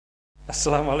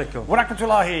Assalamu alaikum. Wa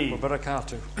rahmatullahi. Wa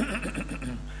barakatuh. Do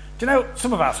you know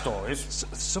some of our stories?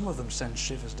 Some of them send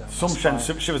shivers down Some my spine.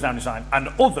 send shivers down your spine, and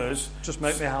others Just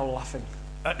make me howl laughing.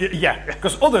 yeah,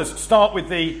 because others start with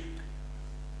the.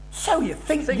 So you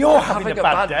think you're having a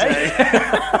bad day?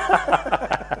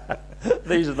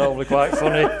 These are normally quite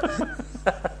funny.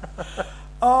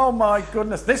 Oh my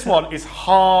goodness, this one is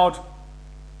hard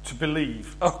to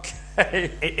believe. Okay.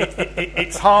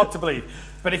 It's hard to believe.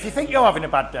 But if you think you're having a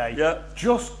bad day, Yeah.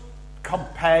 just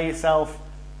compare yourself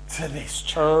to this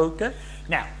chap. Okay.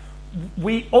 Now,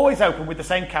 we always open with the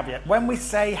same caveat. When we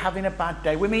say having a bad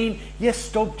day, we mean you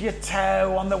stubbed your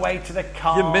toe on the way to the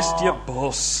car. You missed your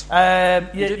bus.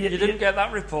 You didn't get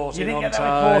that report You in didn't on get that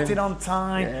time. reported on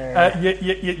time. Yeah.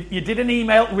 You did an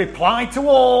email, replied to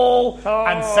all, Oh.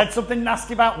 and said something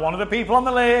nasty about one of the people on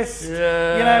the list.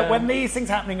 Yeah. You know, when these things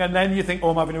happening, and then you think, oh,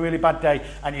 I'm having a really bad day,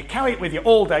 and you carry it with you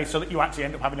all day so that you actually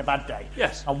end up having a bad day.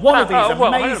 Yes. And one of these well, hang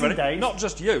on a amazing minute. days. Not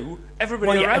just you, everybody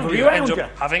Well, yeah, around everybody you around ends you.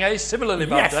 up having a similarly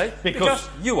bad Yes, day because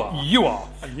you are. You are.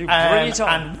 And you bring it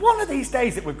on. And one of these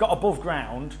days that we've got above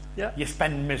ground, Yeah. you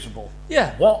spend miserable.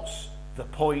 Yeah. What's the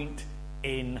point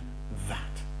in that?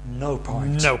 No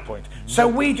point. No point. So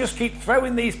we just keep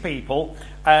throwing these people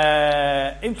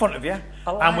in front of you,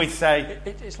 and we say,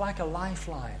 It's like a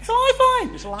lifeline. it's a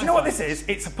lifeline. It's a Do you know what lifeline. this is?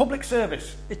 It's a public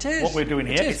service. It is. What we're doing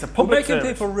It here. is. It's a public We're making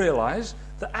service. people realise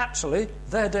that actually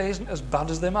their day isn't as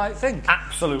bad as they might think.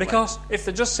 Absolutely. Because if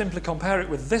they just simply compare it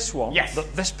with this one Yes.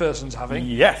 that this person's having,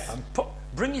 Yes. and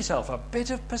bring yourself a bit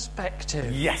of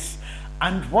perspective. Yes.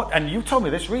 And you told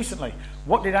me this recently.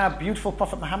 What did our beautiful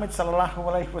Prophet Muhammad sallallahu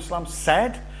alaihi wasallam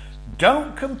said?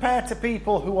 Don't compare to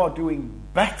people who are doing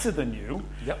better than you,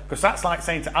 Yep. because that's like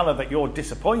saying to Allah that you're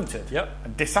disappointed Yep.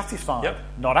 and dissatisfied, Yep.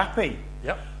 not happy.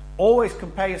 Yep. Always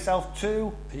compare yourself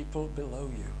to People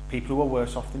below you. people who are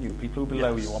worse off than you, people who are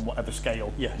below Yes. you on whatever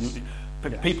scale. Yes. Yes.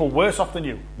 People worse off than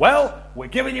you. Well, we're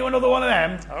giving you another one of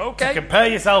them Okay. to compare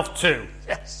yourself to.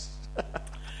 Yes.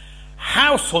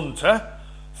 House hunter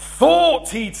thought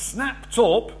he'd snapped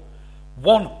up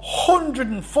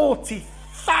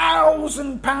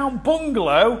 £140,000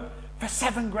 bungalow for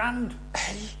 £7,000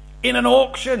 in an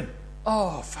auction.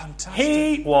 Oh, fantastic.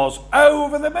 He was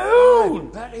over the moon.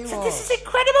 I bet he Said, was. this is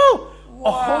incredible.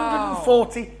 Wow.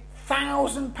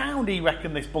 £140,000 he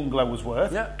reckoned this bungalow was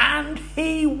worth, Yeah. and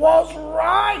he was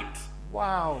right.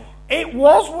 Wow. It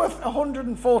was worth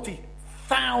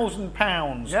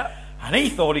 £140,000. Yeah. And he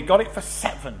thought he got it for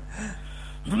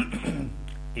 £7,000.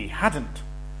 He hadn't.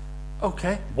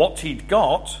 Okay. What he'd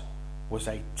got was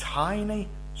a tiny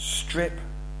strip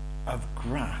of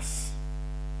grass,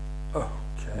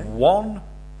 Okay. 1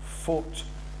 foot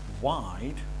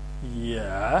wide,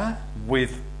 Yeah.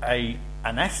 with an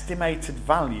estimated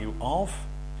value of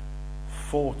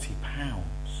 £40.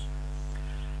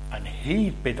 And he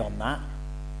bid on that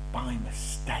by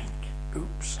mistake.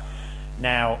 Oops.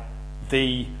 Now,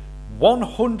 the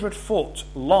 100 foot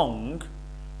long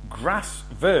grass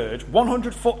verge,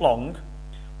 100 foot long,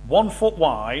 1 foot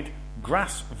wide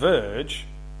grass verge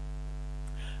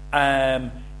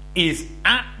is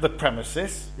at the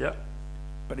premises, Yeah.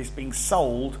 but it's being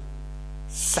sold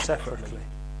separately.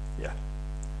 Yeah.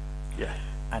 Yeah.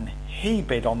 And he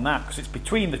bid on that because it's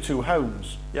between the two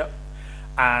homes. Yep.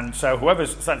 And so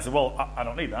whoever's said, well, I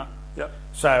don't need that. Yep.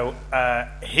 So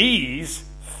he's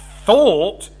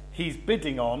thought he's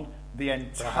bidding on the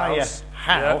entire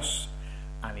house,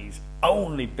 and he's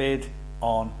only bid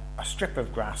on a strip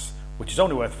of grass, which is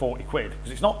only worth 40 quid,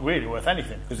 because it's not really worth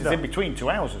anything, because it's No. in between two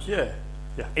houses. Yeah.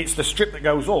 Yeah. It's the strip that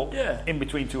goes up Yeah. in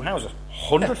between two houses.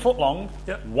 100 foot long,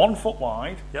 Yep. 1 foot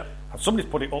wide. Yep. And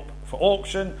somebody's put it up for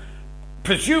auction,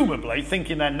 presumably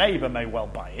thinking their neighbour may well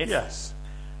buy it. Yes.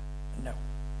 No.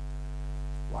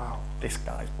 Wow. This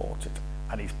guy's bought it,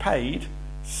 and he's paid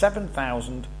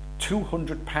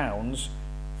 £7,200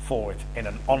 for it in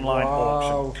an online Wow.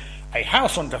 auction. A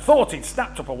house hunter thought he'd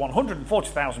snapped up a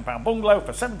 £140,000 bungalow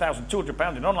for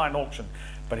 £7,200 in online auction,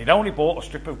 but he'd only bought a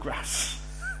strip of grass.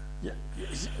 Yeah.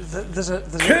 There's a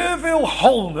Kerville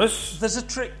Holness. there's a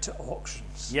trick to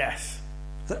auctions. Yes.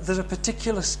 There's a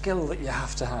particular skill that you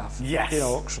have to have Yes. in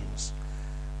auctions.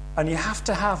 And you have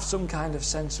to have some kind of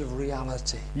sense of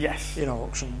reality Yes. in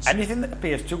auctions. Anything that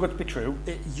appears too good to be true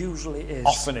It usually is.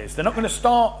 often is. They're not going to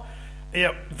start,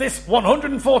 this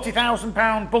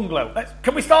 £140,000 bungalow.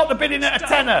 Can we start the bidding at a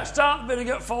tenner? Start bidding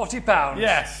at £40.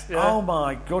 Yes. Yeah. Oh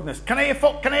my goodness. Can I hear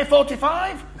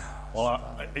 45? Well,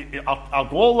 I'll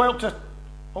go all the way up to.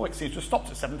 Oh, it seems to have stopped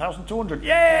at 7,200.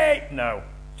 Yay! No.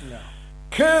 No.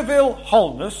 Kerville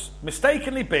Holness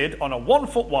mistakenly bid on a 1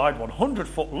 foot wide, 100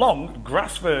 foot long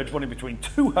grass verge running between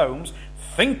two homes,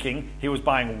 thinking he was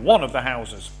buying one of the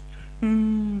houses.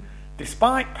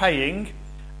 Despite paying,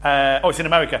 it's in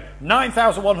America,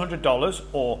 $9,100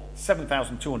 or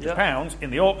 £7,200 in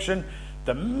the auction,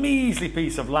 the measly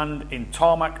piece of land in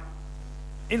Tarmac,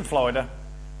 in Florida,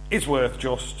 is worth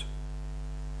just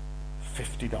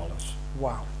 $50.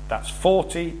 Wow. That's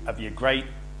 40 of your great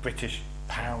British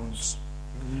pounds.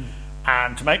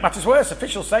 And to make matters worse,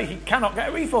 officials say he cannot get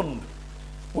a refund.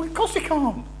 Well, of course he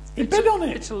can't. He bid on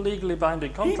it. It's a legally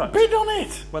binding contract. He bid on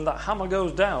it. When that hammer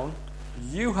goes down,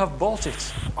 you have bought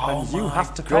it. And you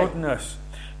have to pay. Goodness.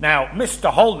 Now,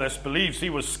 Mr. Holness believes he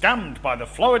was scammed by the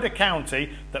Florida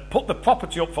county that put the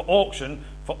property up for auction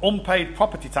for unpaid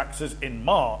property taxes in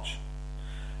March.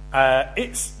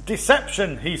 It's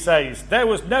deception, he says. There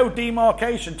was no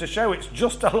demarcation to show it's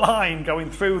just a line going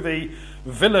through the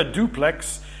villa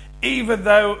duplex, even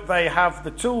though they have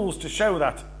the tools to show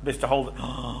that, Mr. Holden.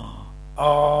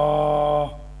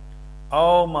 Oh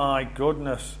my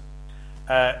goodness.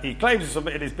 He claims he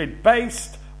submitted his bid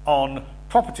based on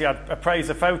property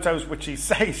appraiser photos, which he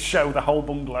says show the whole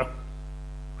bungalow.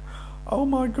 Oh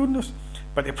my goodness.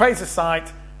 But the appraiser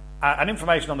site and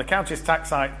information on the county's tax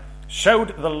site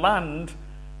showed the land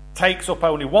takes up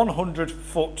only 100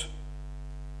 foot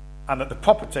and that the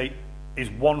property is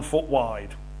 1 foot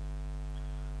wide.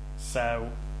 So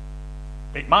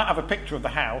it might have a picture of the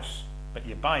house, but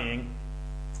you're buying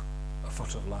a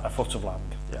foot of land. A foot of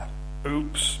land. Yeah.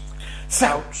 Oops.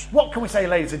 So, what can we say,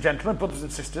 ladies and gentlemen, brothers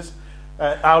and sisters,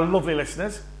 our lovely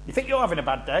listeners? You think you're having a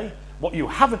bad day? What you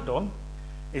haven't done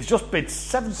is just bid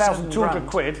 7,200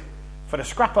 quid for a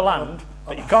scrap of land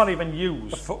that you can't even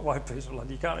use. A foot wide piece of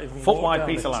land. You can't even foot wide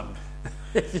piece of land.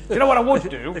 Do you know what I would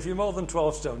do? If you're more than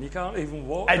 12 stone, you can't even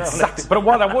walk down it. Exactly. But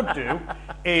what I would do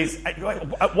is,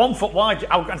 at 1 foot wide,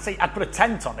 I was going to say I'd put a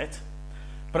tent on it,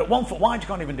 but at 1 foot wide, you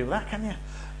can't even do that, can you?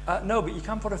 No, but you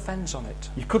can put a fence on it.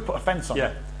 You could put a fence on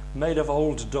it. Made of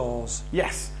old doors.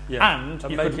 Yes. Yeah. And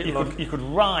you could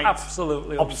write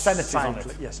absolutely obscenities on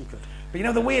it. Yes, you could. But you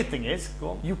know the weird thing is,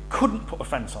 you couldn't put a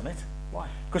fence on it. Why?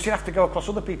 Because you'd have to go across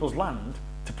other people's land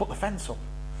to put the fence up.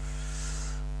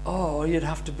 Oh, you'd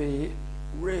have to be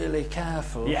really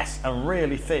careful. Yes, and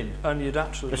really thin. And you'd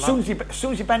actually... As soon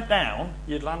as you bent down...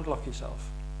 You'd landlock yourself,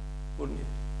 wouldn't you?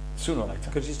 Sooner or later.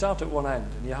 Because you start at one end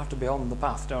and you have to be on the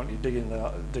path, don't you, digging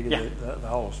the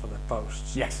holes for the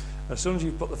posts. Yes. As soon as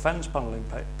you put the fence panel in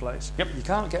place, you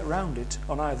can't get round it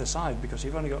on either side because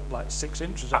you've only got like 6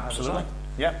 inches on either side.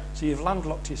 Yep. So you've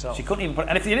landlocked yourself. So you couldn't even put...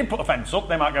 And if you didn't put a fence up,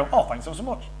 they might go, oh, thanks ever so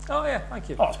much. Oh, yeah, thank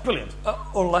you. Oh, it's brilliant.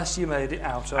 Unless you made it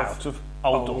out of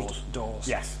old doors.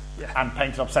 Yes. Yeah. And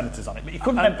painted obscenities on it. But you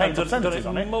couldn't then paint obscenities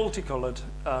on it. Multicoloured.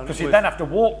 Because you'd then have to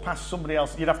walk past somebody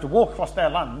else. You'd have to walk across their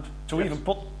land to even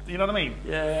put... You know what I mean?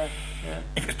 Yeah.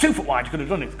 If it was 2 foot wide, you could have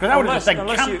done it. Because I would have just then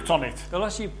camped on it.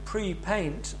 Unless you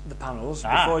pre-paint the panels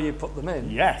before you put them in.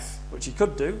 Yes. Which you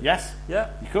could do. Yes. Yeah.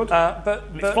 You could. But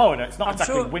it's Florida. It's not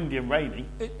exactly windy and rainy.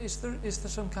 Is there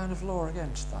some kind of law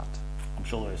against that? I'm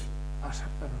sure there is.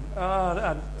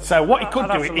 So what he could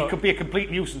do, he could be a complete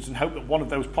nuisance and hope that one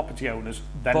of those property owners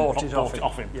then bought it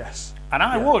off him. Yes. And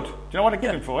I would. Do you know what I'd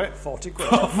give him for it? 40 quid.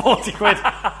 40 quid.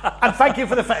 And thank you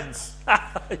for the fence.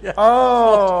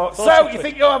 Oh, so you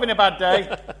think you're having a bad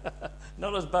day?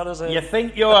 Not as bad as him. You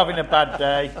think you're having a bad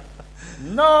day?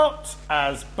 Not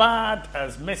as bad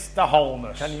as Mr.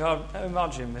 Holness. Can you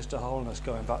imagine Mr. Holness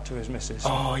going back to his missus?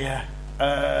 Oh, yeah.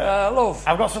 Love.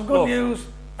 I've got some good news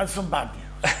and some bad news.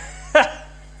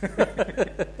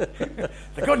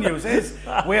 The good news is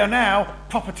we are now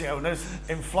property owners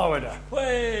in Florida.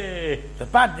 Way. The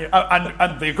bad news,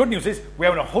 and the good news is we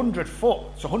own 100 foot,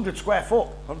 so 100 square foot.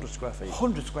 100 square feet.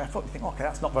 100 square foot. You think, okay,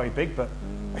 that's not very big, but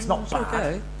it's not bad.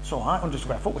 Okay. It's all right. 100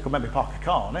 square foot. We could maybe park a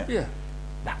car on it. Yeah.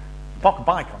 Nah, park a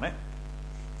bike on it.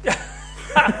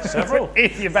 Several.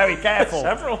 If you're very careful.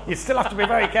 Several. You still have to be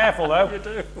very careful, though. You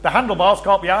do. The handlebars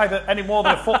can't be any more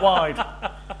than a foot wide.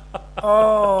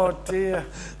 Oh dear.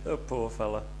 Oh, poor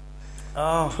fella.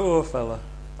 Oh. Poor fella.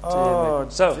 Oh,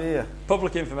 so, dear.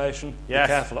 Public information. Yes.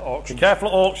 Be careful at auctions. Be careful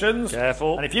at auctions.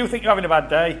 Careful. And if you think you're having a bad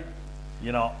day,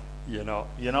 you're not. You're not.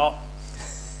 You're not.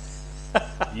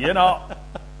 You're not.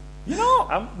 You're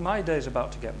not. My day's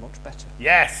about to get much better.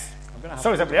 Yes.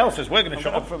 So is everybody else's. We're going to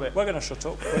shut up for a bit. We're going to shut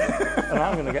up. And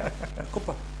I'm going to get a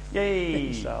cuppa. Yay.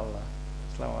 Inshallah.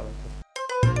 Assalamu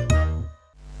alaikum.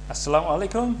 Assalamu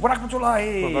alaikum. Wa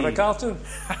rahmatullahi. Wa barakatuh.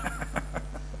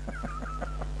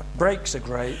 Brakes are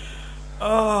great.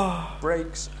 Oh.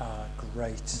 Brakes are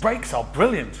great. Brakes are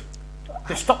brilliant.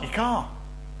 They stop your car.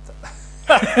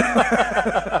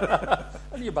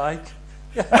 And your bike.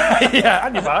 Yeah,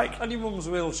 and your bike. And your mum's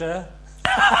wheelchair.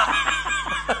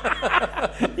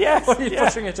 Yes. When you're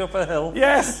pushing it up a hill.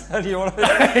 Yes. And you want to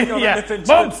nip into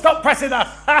Mum, stop pressing that.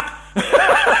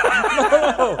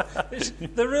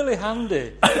 they're really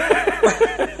handy.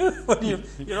 When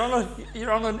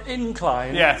you're on an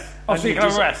incline. Yes. Oh, so you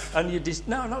can rest. And you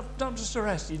not just a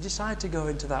rest. You decide to go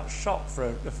into that shop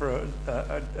for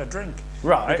a drink.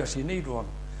 Right. Because you need one.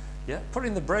 Yeah.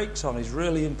 Putting the brakes on is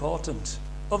really important.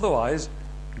 Otherwise,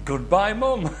 goodbye,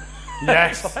 Mum.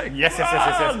 Yes. Like, Yes.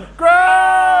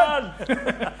 Gran!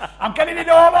 I'm getting it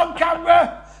all on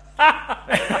camera.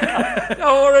 Don't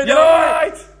worry, You're all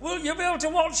right. Well, you'll be able to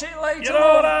watch it later. You're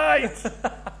all right.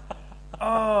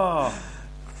 Oh,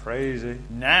 Crazy.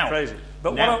 now. Crazy.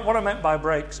 But Now. what I meant by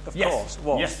breaks, of Yes. course,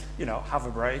 was, Yes. have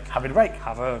a break, Having a break.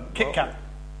 have a... Kit Kat.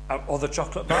 Other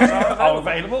chocolate bars are All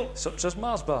available, available. such as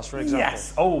Mars bars, for example.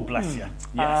 Yes. Oh, bless you.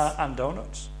 Yes. And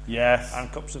donuts, Yes. and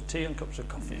cups of tea and cups of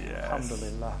coffee. Yes.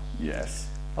 Alhamdulillah. Yes.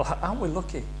 Well, aren't we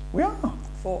lucky? We are.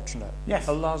 Fortunate. Yes.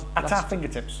 Allah's At our blessed,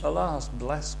 fingertips. Allah's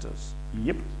blessed us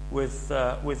Yep. with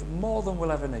more than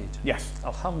we'll ever need. Yes.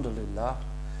 Alhamdulillah.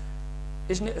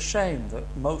 Isn't it a shame that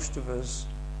most of us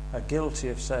are guilty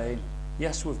of saying,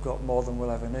 yes, we've got more than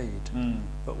we'll ever need,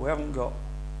 but we haven't got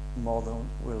more than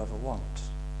we'll ever want?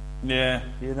 Yeah.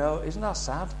 Isn't that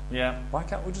sad? Yeah. Why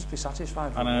can't we just be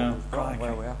satisfied I with know. what we've got and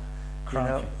where we are?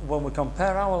 Crikey. When we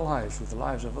compare our lives with the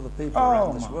lives of other people Oh,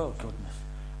 around this my world. goodness.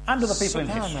 And other people in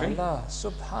history.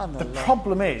 Subhanallah. The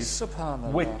problem is,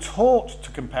 Subhanallah. we're taught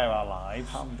to compare our lives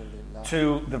Alhamdulillah.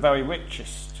 to the very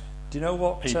richest. Do you know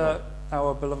what people.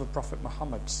 our beloved Prophet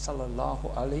Muhammad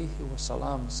sallallahu alaihi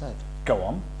wasallam said? Go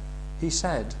on. He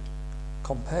said,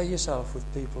 compare yourself with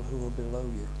people who are below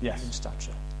you Yes. in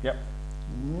stature. Yep.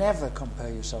 Never compare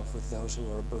yourself with those who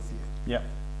are above you, Yep.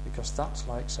 because that's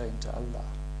like saying to Allah,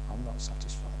 I'm not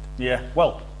satisfied. Yeah.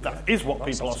 Well, that is what Not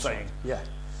people are satisfied. saying. Yeah.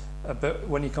 But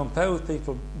when you compare with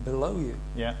people below you,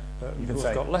 Yeah. You can who've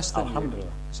say, got less than Alhamdulillah.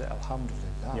 you say,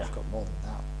 Alhamdulillah, Yeah. I've got more than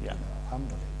that. Yeah.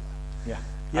 Alhamdulillah. Yeah.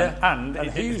 Yeah. And And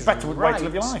it's he's better with the way to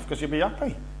live your right. life because you'll be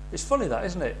happy. It's funny that,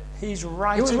 isn't it? He's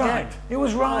right He was again. right. He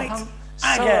was right. Again.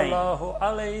 Sallallahu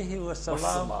alayhi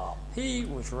wasallam. He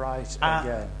was right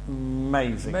again.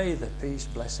 Amazing. May the peace,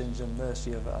 blessings and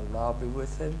mercy of Allah be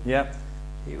with him. Yep.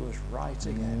 He was right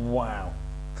again. Wow.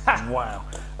 Wow.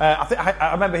 I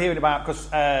remember hearing about, because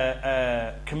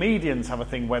comedians have a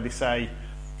thing where they say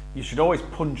you should always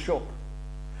punch up.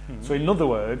 So in other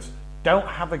words, don't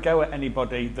have a go at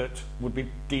anybody that would be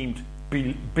deemed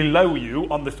below you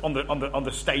on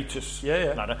the status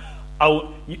Yeah. ladder.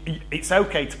 Oh, it's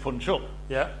okay to punch up.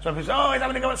 Yeah. So if he's he's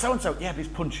having a go at so and so. Yeah, but he's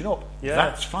punching up. Yeah.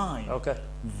 That's fine. Okay.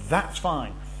 That's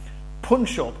fine.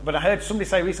 Punch up, but I heard somebody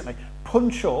say recently,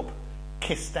 punch up,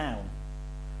 kiss down.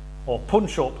 Or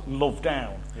punch up, love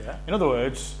down. Yeah. In other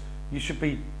words, you should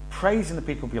be praising the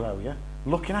people below you,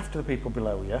 looking after the people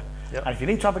below you, Yeah. and if you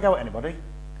need to have a go at anybody,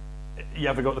 you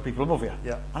have a go at the people above you.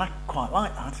 Yeah. And I quite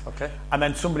like that. Okay. And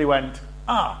then somebody went,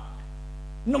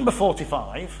 number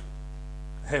 45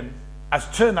 Him, has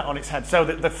turned that on its head. So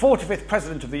the 45th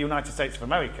President of the United States of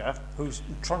America, who's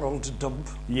trying to dump.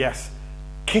 yes,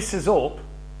 kisses up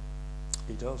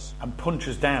He does. and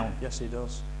punches down. Yes, he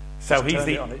does. So he's turned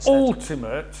the it on its head.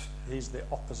 ultimate... He's the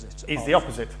opposite. He's of- the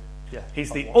opposite. Yeah. He's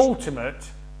of the Washington.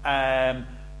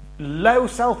 ultimate low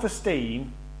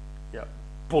self-esteem Yeah.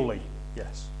 bully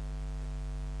Yes.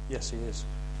 Yes, he is.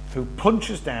 who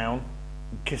punches down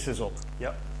and kisses up.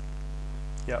 Yep.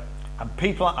 Yep. And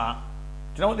people like that,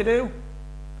 do you know what they do?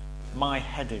 My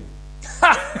head in.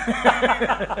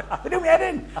 They do my head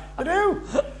in. They do.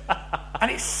 And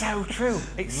it's so true.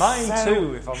 It's Mine so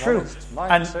too, if I'm true. honest.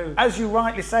 Mine and too. as you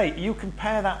rightly say, you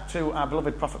compare that to our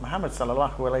beloved Prophet Muhammad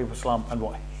sallallahu alaihi wasallam and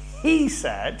what he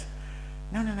said.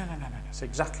 No. It's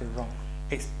exactly wrong.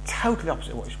 It's totally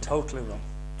opposite of what you should do. Totally wrong.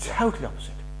 Totally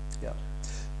opposite. Yeah.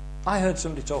 I heard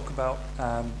somebody talk about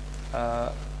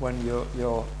when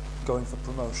you're going for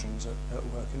promotions at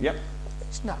work. And Yep.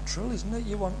 It's natural, isn't it?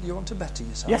 You want to better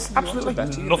yourself. Yes, You want to absolutely.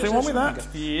 better your Nothing wrong with business.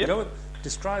 that. Yep.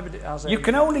 Describe it as a... You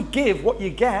can only give what you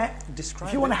get. Describe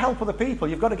If you want to it- help other people,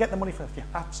 you've got to get the money first. Yeah.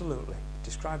 Absolutely.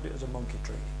 Described it as a monkey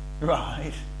tree.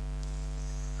 Right.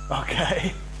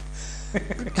 Okay.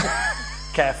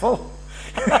 Careful.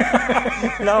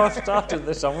 Now I've started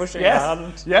this, I'm wishing I Yes.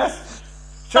 hadn't. Yes.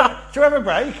 Shall we have a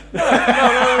break? No,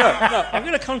 I'm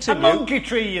going to A continue. monkey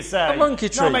tree, you say? A monkey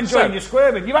No, I'm tree. enjoying So- your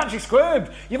squirming. You've actually squirmed.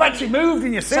 You've actually moved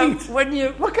in your So seat. when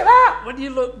you Look at that. when you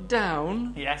look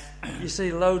down, Yes. you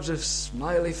see loads of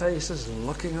smiley faces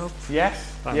looking up Yes.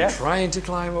 and Yes. trying to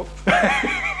climb up.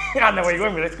 I know where you're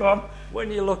going with this. Go on.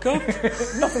 When you look up,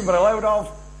 Nothing but a load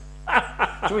of.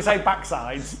 Shall we say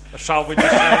backsides? shall we just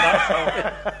say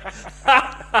that?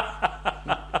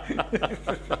 Shall we?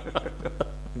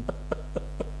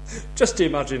 Just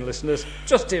imagine, listeners.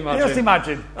 Just imagine. Just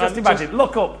imagine. Just imagine.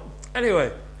 Look up.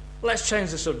 Anyway, let's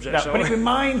change the subject. No, but it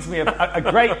reminds me of a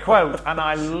great quote, and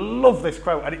I love this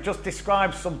quote, and it just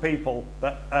describes some people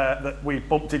that we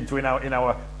bumped into in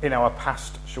our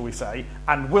past, shall we say,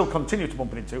 and will continue to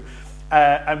bump into,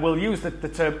 and we'll use the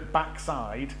term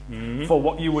backside for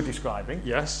what you were describing.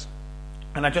 Yes.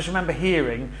 And I just remember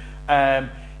hearing,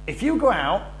 if you go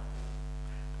out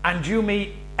and you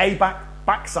meet a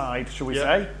backside, shall we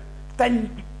say,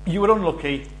 then you were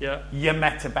unlucky. Yeah. You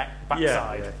met a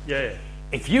backside. Yeah.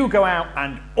 If you go out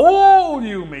and all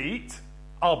you meet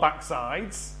are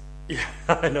backsides, Yeah,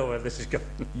 I know where this is going.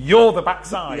 you're the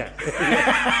backside. Yeah.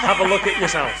 Have a look at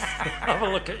yourself. Have a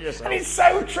look at yourself. And it's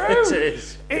so true. It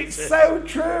is. It's so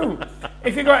true.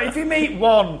 If you meet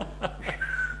one,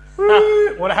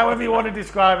 however you want to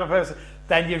describe a person,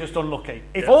 then you're just unlucky.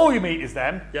 If all you meet is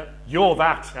them, you're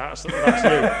that. That's you.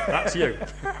 That's you.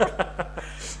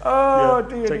 Oh,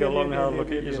 dear. Take dear, a long, dear, hard dear, look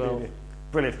dear, at dear, yourself. dear.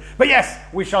 Brilliant. But yes,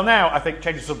 we shall now, I think,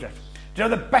 change the subject. Do you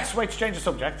know the best way to change the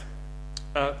subject?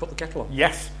 Put the kettle on.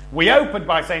 Yes. We opened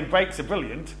by saying breaks are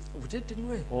brilliant. We did, didn't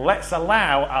we? Let's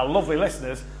allow our lovely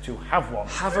listeners to have one.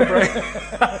 Have a break.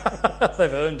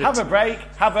 They've earned it. Have a break,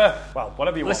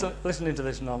 whatever you want. Listening to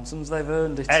this nonsense, they've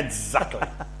earned it. Exactly.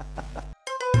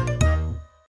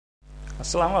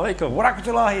 Assalamu alaikum. Wa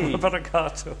rahmatullahi.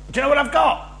 Barakatuh. Do you know what I've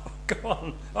got? Go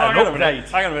on. An update.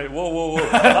 Hang on a minute. Whoa.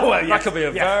 Well, That could be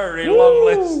a very long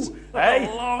list. Hey, A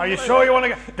long are you list. sure you want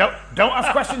to go? Don't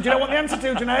ask questions you don't want the answer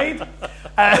to, Junaid.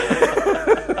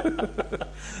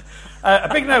 A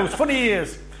big nose, funny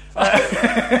ears.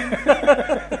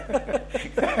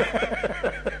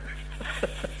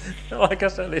 Like I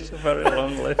said, it's a very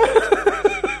long list.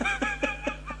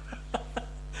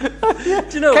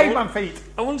 Do you know? Caveman feet.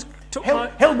 I once took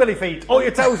Hillbilly feet. All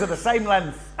your toes are the same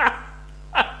length.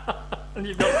 and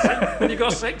you've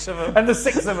got 6 of them. And there's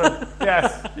 6 of them.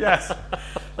 Yes.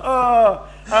 Oh,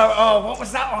 what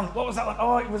was that on?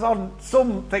 Oh, it was on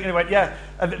something. And he went, yeah.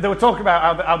 And they were talking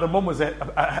about how the mum was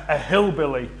a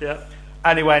hillbilly. Yeah.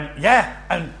 And he went, yeah.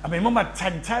 And I mean, mum had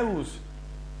 10 toes.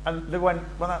 And they went,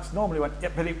 well, that's normally went, yeah,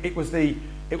 but it was the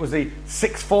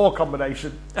 6-4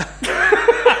 combination.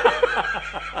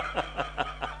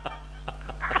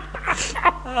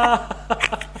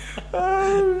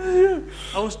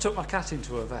 I once took my cat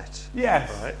into a vet.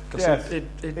 Yes. Right. Yes.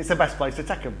 It's the best place to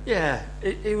take him. Yeah.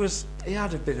 He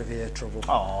had a bit of ear trouble.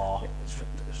 Oh. It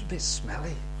was a bit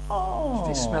smelly. Oh. It was a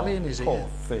bit smelly in his poor ear.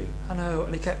 thing. I know,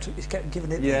 and he kept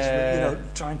giving it,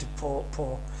 trying to paw,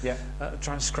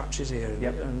 trying to scratch his ear,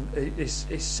 and he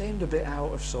seemed a bit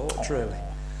out of sorts, really,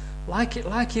 like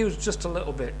he was just a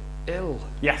little bit ill.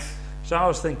 Yes. So I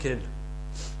was thinking,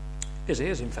 his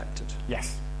ear's infected.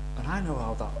 Yes. And I know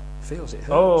how that feels. It hurts.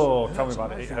 Oh, It tell me hurts.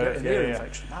 about it. It If you hurts. get an ear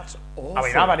infection, that's awful. I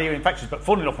mean, I've had ear infections, but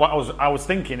fun enough, what I was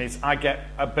thinking is I get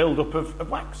a build-up of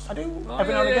wax. I do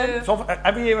every now and again. yeah. So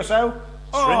every year or so.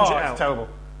 Syringe it It's out. terrible.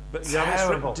 But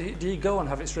Terrible. do you go and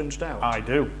have it syringed out? I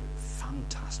do.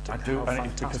 Fantastic. I do, How and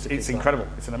because fantastic it's is that? incredible.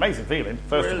 It's an amazing feeling,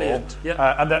 first Brilliant, of all.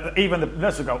 yeah. And even the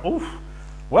nurse will go, oof,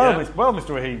 well, Yeah. Mr.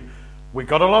 Rahim, we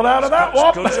got a lot out of that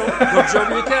one. Good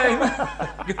job you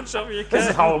came. Good job you came. This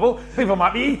is horrible. People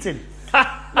might be eating.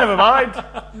 Never mind.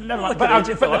 Well, But, they could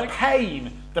eat if but they the like.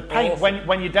 pain Awful.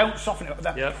 when you don't soften it,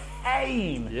 the Yeah.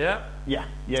 pain. Yeah. Yeah.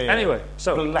 Anyway,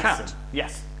 so Bless cat. him.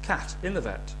 Yes. Cat in the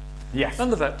vet. Yes.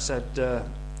 And the vet said,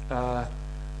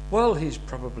 well, he's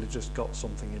probably just got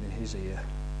something in his ear.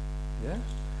 Yeah?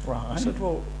 Right. I said,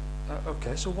 well,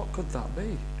 okay, so what could that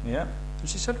be? Yeah. And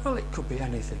she said, well, it could be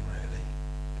anything, really.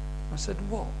 I said,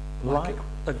 what? Like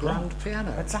a grand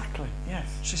piano? Exactly. Yes.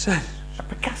 She said, A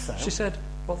Picasso. she said,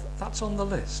 well, that's on the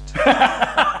list.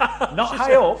 Not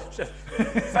high up.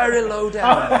 Very low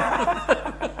down.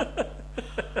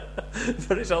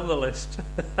 But it's on the list.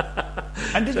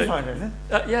 And did you find anything?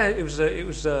 Yeah, it was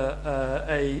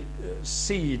a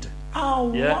seed.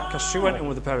 Oh, Yeah, because she went in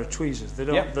with a pair of tweezers. They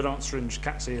don't Yep. they don't syringe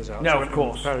cat's ears out. No, She of went in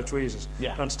course. with a pair of tweezers.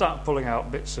 Yeah. And started pulling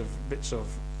out bits of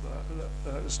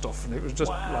stuff, and it was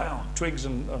just Wow. like twigs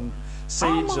and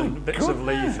seeds my and bits of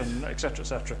leaf goodness. and etc.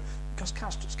 etc. Because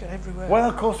cats just get everywhere. Well,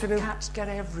 of course they do. Cats get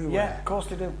everywhere. Yeah, of course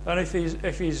they do. And if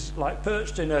he's like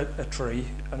perched in a tree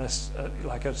and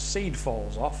like a seed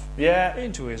falls off Yeah.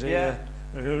 into his Yeah.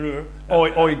 ear,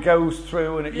 Or he goes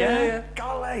through and it, Yeah.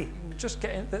 golly. just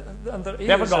getting and the They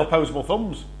haven't ears got are, opposable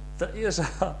thumbs. the ears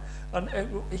are, and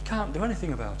he can't do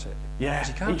anything about it. Yeah,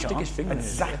 he can't stick his finger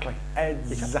exactly. in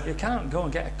it. Exactly. You can't go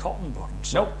and get a cotton bud.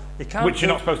 So Nope. you can't Which you're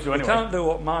not supposed to do anyway. You can't do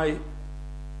what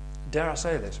dare I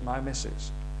say this, my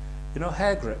missus. You know,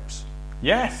 hair grips.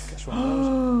 Yes. Gets one of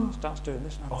those, starts doing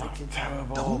this, and I'm thinking,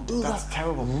 terrible. Don't do That's that.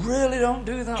 terrible. Really don't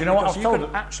do that. Do you know what because I've you told could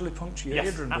her? actually puncture your Yes,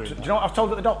 eardrum doing absolutely. that. Do you know what I've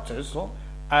told at the doctor's?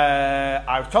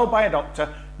 I was told by a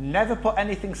doctor, never put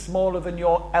anything smaller than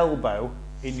your elbow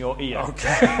in your ear.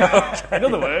 Okay. In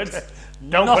other words,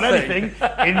 don't put anything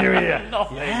in your ear.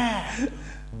 Nothing. Yeah.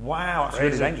 Wow, that's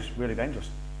really dangerous. Really dangerous.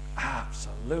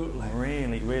 Absolutely.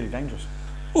 Really, really dangerous.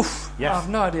 Oof. Yes. I have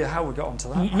no idea how we got onto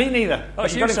that. Me neither. Oh,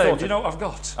 But you got it saying, sorted. do you know what I've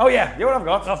got? Oh yeah, you know what I've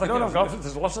got. I think You know what I've got.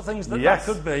 there's lots of things that, Yes.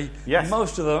 that could be. Yes.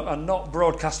 Most of them are not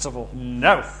broadcastable.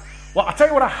 No. Well, I'll tell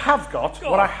you what I have got.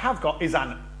 Go What on. I have got is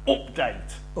an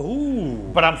update. Ooh.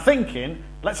 But I'm thinking,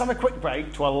 let's have a quick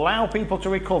break to allow people to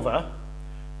recover,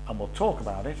 and we'll talk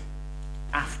about it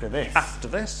after this. After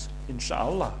this,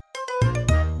 inshallah.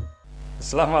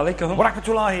 Assalamu alaikum. Wa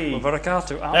rahmatullahi. Wa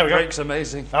barakatuh. There we go. Outbreak's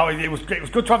amazing. Oh, it was great. It was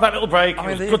good to have that little break. It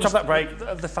was good to have that break.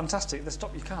 They're fantastic. They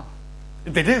stop your car.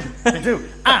 They do. They do.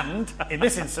 And in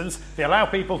this instance, they allow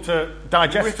people to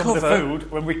digest some of the Recover.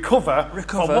 food and recover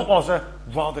from what was a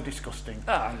rather disgusting,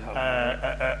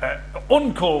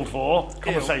 uncalled for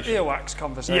conversation. Earwax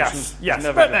conversation. Yes, yes.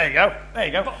 Never But good. there you go. There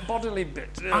you go. Bodily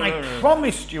bit. I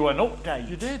promised you an update.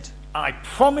 You did. I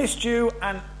promised you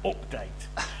an update.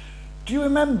 Do you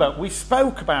remember we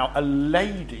spoke about a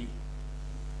lady,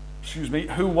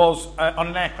 who was on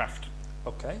an aircraft?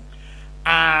 Okay.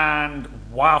 And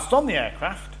whilst on the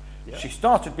aircraft, Yeah. she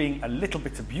started being a little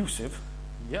bit abusive,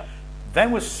 Yep.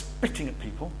 then was spitting at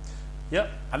people, Yep.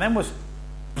 and then was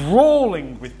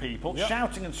brawling with people, Yep.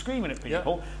 shouting and screaming at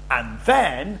people, and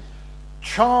then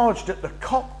charged at the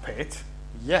cockpit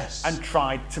Yes. and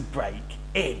tried to break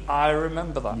in. I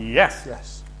remember that. Yes.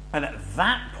 Yes. And at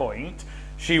that point,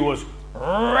 she was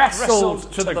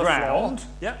wrestled to the ground,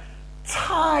 floor. Yep.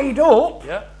 tied up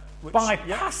Yep. Which- by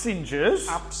yep. passengers.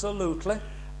 Absolutely.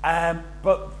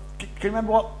 But can you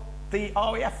remember what the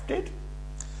RAF did?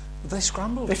 They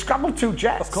scrambled. They scrambled two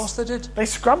jets. Of course they did. They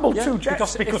scrambled Yeah, two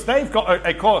jets because because they've got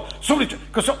a call.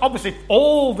 Because obviously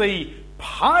all the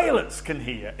pilots can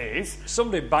hear is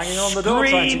Somebody banging on the door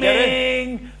trying to get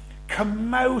in. screaming,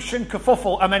 commotion,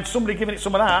 kerfuffle, and then somebody giving it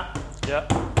some of that, Yeah.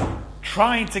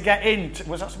 trying to get in.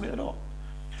 Was that somebody at the door?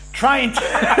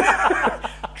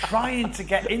 Trying to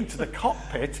get into the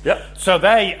cockpit. Yep. So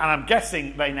they, and I'm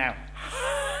guessing they now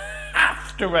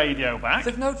have to radio back.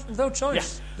 They've no choice.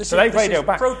 Yes. This So is, they've this radioed is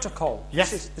back. protocol.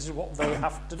 Yes. This is what they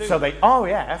have to do. So the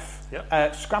RAF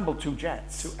Yep. scrambled two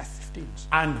jets. Two F-15s.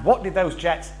 And what did those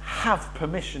jets have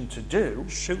permission to do?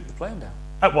 Shoot the plane down.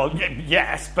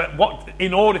 Yes, but what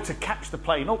in order to catch the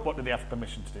plane up, what did they have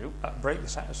permission to do? Break the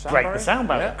sound Break barrier. the sound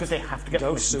barrier, Yeah. because they have to get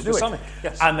Go permission to do it. supersonic,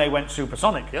 yes. And they went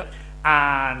supersonic. Yep.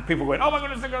 And people went, oh my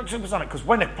goodness, they're going supersonic. Because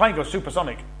when a plane goes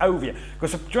supersonic over you,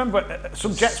 because do you remember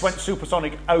some jets went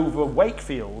supersonic over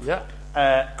Wakefield Yeah.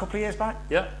 a couple of years back?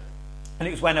 Yeah. And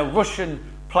it was when a Russian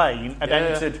plane had Yeah.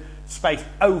 entered space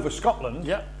over Scotland.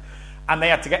 Yeah. And they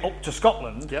had to get up to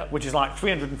Scotland, Yeah. which is like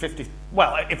 350.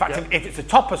 Well, in fact, Yeah. if it's the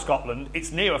top of Scotland,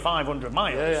 it's nearer 500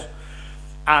 miles. Yeah.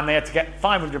 And they had to get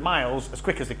 500 miles as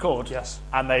quick as they could. Yes.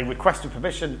 And they requested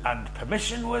permission, and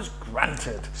permission was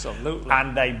granted. Absolutely.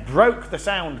 And they broke the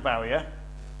sound barrier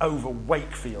over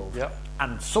Wakefield. Yeah.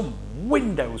 And some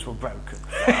windows were broken.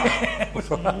 It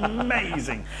was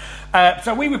amazing.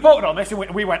 So we reported on this, and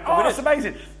we went, oh, that's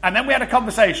amazing. And then we had a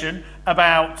conversation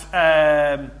about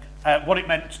what it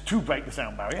meant to break the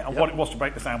sound barrier, and what it was to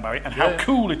break the sound barrier, and how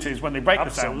cool it is when they break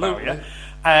the sound barrier.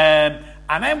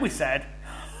 And then we said,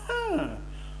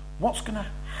 what's going to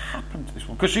happen to this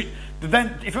one? Because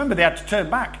then, if you remember, they had to turn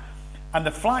back, and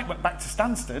the flight went back to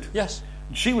Stansted. Yes.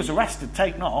 And she was arrested,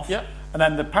 taken off. Yeah. And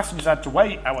then the passengers had to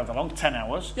wait however long, 10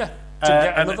 hours. Yeah. To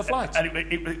get another flight. And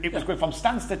it was going from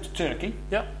Stansted to Turkey.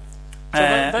 Yeah. So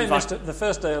they missed it the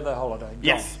first day of their holiday. Gone.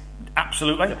 Yes,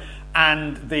 absolutely. Yeah.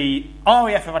 And the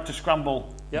RAF have had to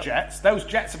scramble jets. Those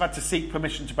jets have had to seek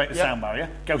permission to break the sound barrier,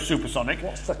 go supersonic.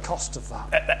 What's the cost of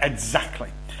that? Exactly.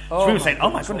 Oh, so we were saying, oh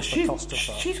my goodness, goodness,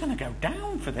 she's going to go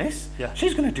down for this. Yeah.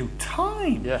 She's going to do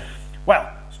time. Yeah. Well,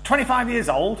 25 years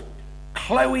old,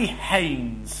 Chloe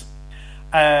Haynes.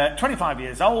 25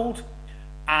 years old,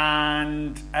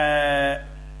 and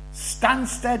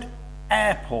Stansted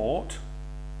Airport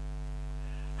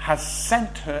has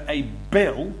sent her a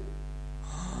bill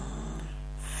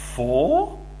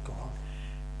for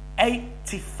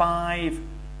 £85,000.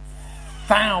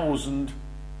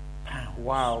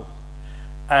 Wow.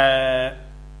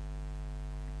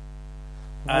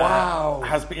 Wow.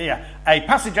 Has been, a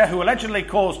passenger who allegedly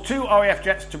caused two RAF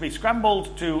jets to be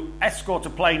scrambled to escort a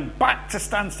plane back to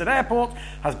Stansted Airport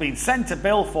has been sent a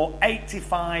bill for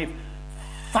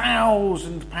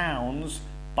 £85,000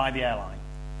 by the airline.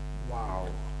 Wow.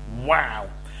 Wow.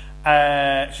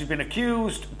 She's been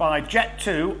accused by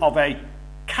Jet2 of a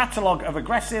catalogue of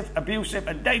aggressive, abusive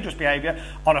and dangerous behaviour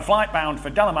on a flight bound for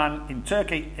Dalaman in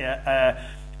Turkey,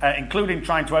 including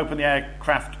trying to open the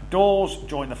aircraft doors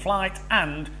during the flight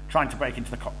and trying to break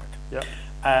into the cockpit. Yep.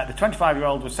 The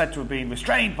 25-year-old was said to have been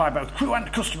restrained by both crew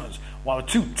and customers while the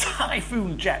 2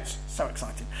 Typhoon jets, so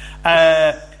exciting,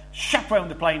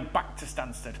 chaperoned the plane back to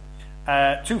Stansted.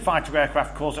 2 fighter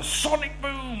aircraft caused a sonic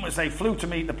boom as they flew to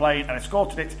meet the plane and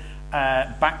escorted it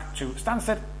back to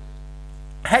Stansted.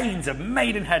 Haynes of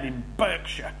Maidenhead in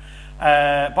Berkshire,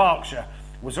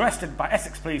 was arrested by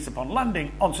Essex police upon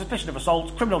landing on suspicion of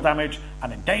assault, criminal damage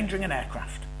and endangering an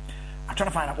aircraft. I'm trying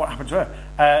to find out what happened to her.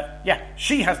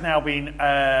 She has now been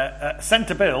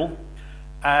sent a bill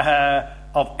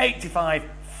of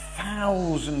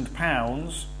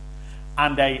 £85,000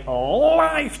 and a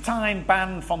lifetime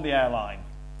ban from the airline.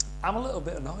 I'm a little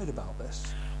bit annoyed about this.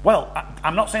 Well,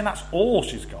 I'm not saying that's all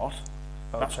she's got.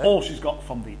 Okay. That's all she's got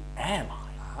from the airline.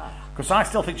 Because I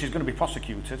still think she's going to be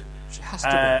prosecuted. She has to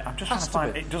be. I'm just trying to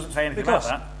find... It doesn't say anything about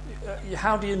that.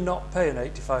 How do you not pay an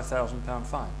 £85,000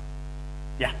 fine?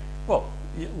 Yeah. Well,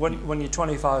 when you're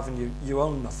 25 and you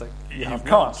own nothing, you have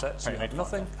can't no assets, you have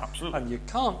nothing, absolutely, and you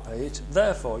can't pay it.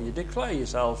 Therefore, you declare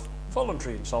yourself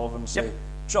voluntary insolvency.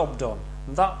 Job done.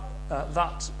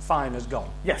 That fine has gone.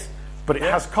 Yes, but it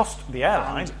has cost the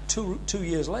airline. And two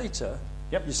years later,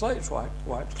 your slate's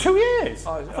wiped. 2 years?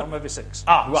 Or maybe 6.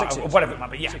 Right, 6 years. whatever it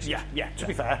might be. Yeah, to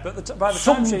be fair. But by the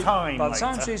time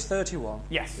she's 31,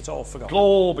 it's all forgotten. It'll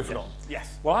all be forgotten.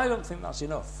 Yes. Well, I don't think that's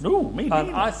enough. No, me neither.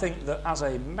 And I think that as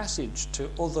a message to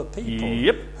other people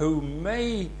who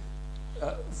may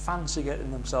fancy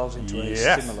getting themselves into a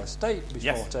similar state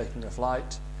before taking a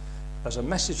flight, as a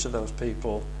message to those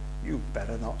people, you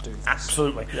better not do this.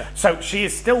 Absolutely. Yeah. So she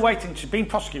is still waiting. She's been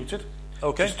prosecuted.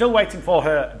 Okay. She's still waiting for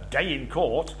her day in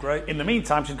court. Great. In the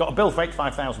meantime, she's got a bill for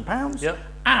 £85,000. Yep.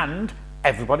 And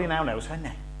everybody now knows her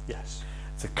name. Yes.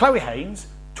 So Chloe Haynes,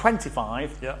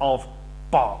 25, of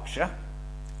Berkshire.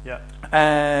 Yeah.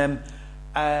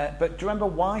 But do you remember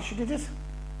why she did it?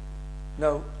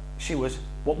 No. She was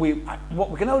what we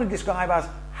can only describe as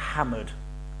hammered,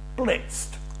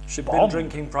 blitzed. She'd been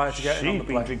drinking prior to getting on the plane.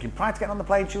 She'd been drinking prior to getting on the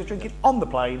plane. She was drinking on the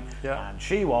plane. Yeah. And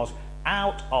she was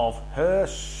out of her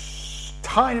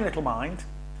tiny little mind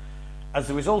as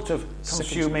a result of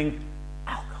consuming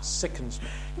alcohol. Sickens me.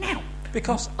 Now,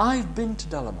 because I've been to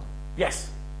Dalaman. Yes.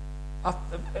 And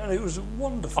it was a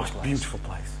wonderful place. It's a beautiful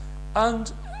place.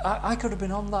 And I could have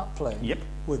been on that plane. Yep.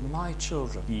 With my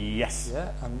children. Yes.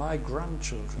 Yeah, and my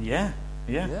grandchildren. Yeah.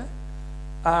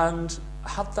 And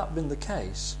had that been the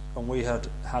case, and we had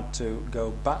to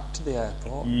go back to the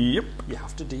airport, you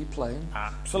have to deplane.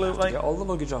 Absolutely. You have to get all the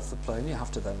luggage off the plane. You have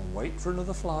to then wait for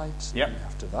another flight. Yep. You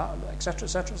have to that, etc.,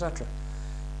 etc., etc.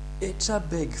 It's a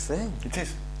big thing. It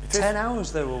is. 10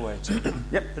 hours they were waiting.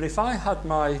 Yep. And if I had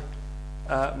my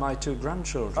 2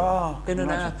 grandchildren in an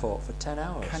airport for 10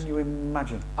 hours... Can you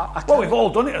imagine? We've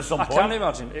all done it at some point. I can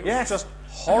imagine. It was just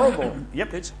horrible.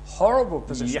 It's horrible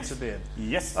position to be in.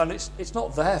 Yes. And it's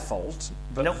not their fault,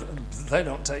 but they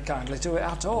don't take kindly to it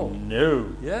at all. No.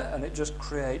 Yeah, and it just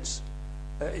creates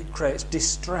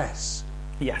distress.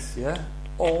 Yes. Yeah,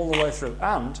 all the way through.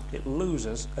 And it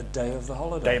loses a day of the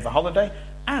holiday.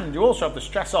 And you also have the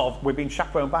stress of we're being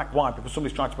chaperoned back. Why? Because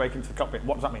somebody's trying to break into the cockpit.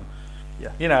 What does that mean?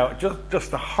 Yeah. You know,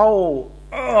 just the whole...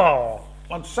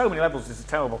 on so many levels, this is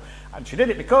terrible. And she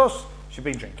did it because she'd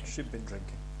been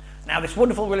drinking. Now, this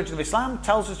wonderful religion of Islam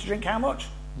tells us to drink how much?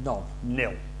 None.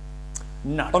 Nil.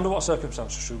 None. Under what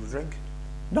circumstances should we drink?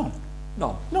 None.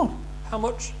 How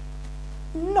much?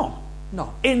 None.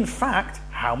 In fact,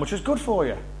 how much is good for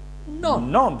you?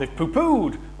 None. They've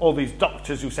poo-pooed all these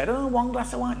doctors who said, 1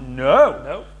 glass of wine.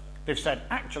 No. They've said,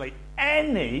 actually,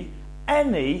 any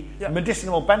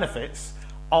medicinal benefits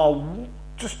are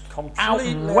just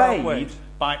outweighed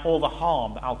by all the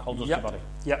harm that alcohol does to the body.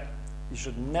 Yep. You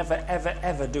should never, ever,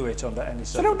 ever do it under any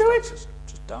circumstances. So don't do it.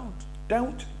 Just don't.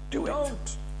 Don't do it.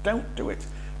 Don't do it.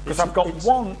 Because I've got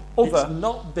one other... It's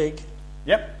not big.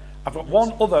 Yep. I've got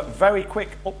one other very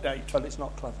quick update. But it's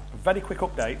not clever. A very quick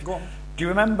update. Go on. Do you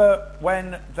remember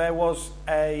when there was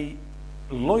a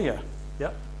lawyer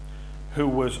who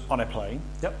was on a plane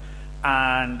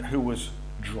and who was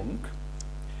drunk?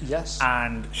 Yes.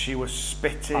 And she was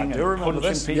spitting and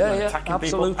punching people and attacking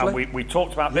absolutely. people. And we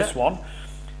talked about this one.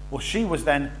 Well, she was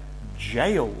then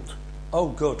jailed. Oh,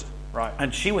 good. Right.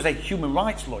 And she was a human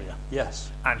rights lawyer.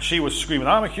 Yes. And she was screaming,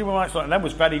 I'm a human rights lawyer, and then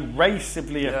was very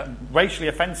racially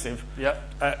offensive,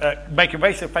 making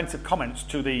racially offensive comments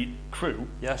to the crew.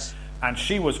 Yes. And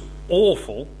she was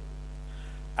awful.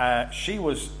 She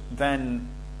was then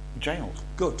jailed.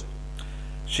 Good.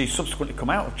 She's subsequently come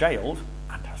out of jail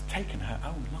and has taken her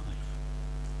own life.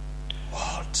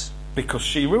 What? Because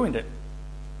she ruined it.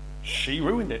 She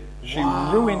ruined it. She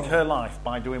ruined her life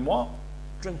by doing what?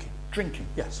 Drinking.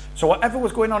 Yes. So whatever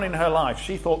was going on in her life,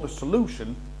 she thought the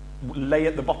solution lay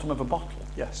at the bottom of a bottle.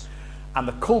 Yes. And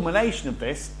the culmination of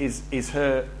this is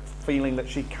her feeling that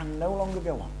she can no longer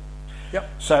go on. Yep.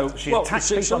 So she attacked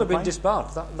people on a plane. She should have been disbarred.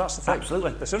 That's the thing.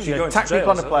 Absolutely. As soon as she you go attacked into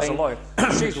jail people on a plane. as a lawyer,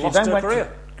 she's lost her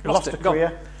career. Lost her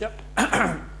career. Yep.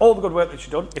 All the good work that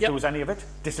she'd done, if there was any of it,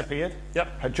 disappeared.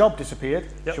 Yep. Her job disappeared.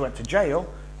 Yep. She went to jail.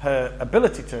 Her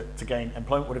ability to gain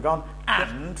employment would have gone.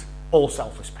 And all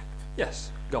self-respect. Yes.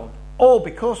 Gone. All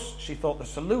because she thought the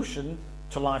solution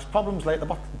to life's problems lay at the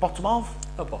bottom of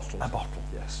a bottle. A bottle.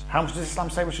 Yes. How much does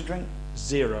Islam say we should drink?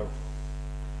 0.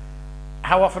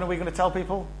 How often are we going to tell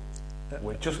people?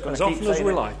 We're just going to keep saying it. As often as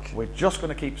we like. We're just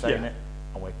going to keep saying it,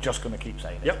 and we're just going to keep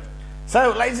saying it. Yep.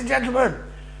 So, ladies and gentlemen,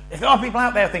 if there are people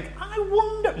out there who think, I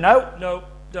wonder... No,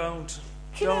 don't.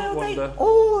 Don't wonder.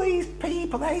 All these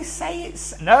people, they say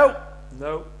it's... No,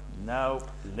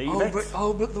 leave it.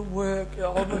 But the work,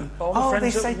 all the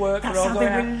friends at work are all going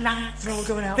out. Relax. They're all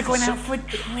going out. They're going out for a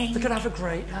drink. They're going to have a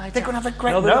great night. They're going to have a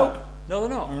great... No, they're not. No,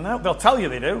 they're not. No, they'll tell you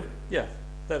they do. Yeah,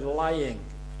 they're lying.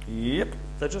 Yep.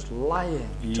 They're just lying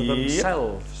to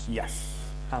themselves. Yes.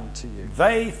 And to you.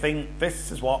 They think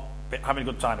this is what having a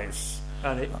good time is.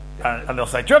 And they'll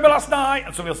say, do you remember last night?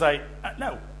 And somebody will say,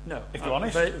 no. No. If you're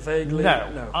honest. Vaguely,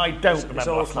 no. I don't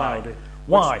remember last night.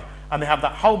 Why? And they have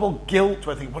that horrible guilt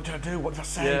where they think, what did I do? What did I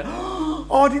say? Yeah. Oh,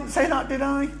 I didn't say that, did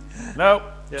I? No.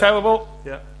 Yeah. Terrible.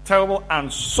 Yeah. Terrible.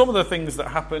 And some of the things that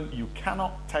happen, you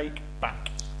cannot take back.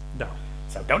 No.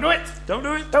 So don't do it. Don't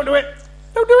do it. Don't do it.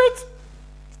 Don't do it.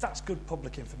 That's good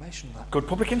public information, that. Good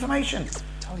public information. I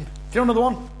tell you. Do you know another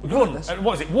one? Run.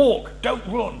 What is it? Walk. Don't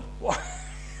run.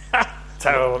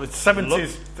 Terrible. It's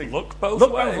 70s thing. Look both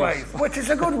ways. Which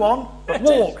is a good one. But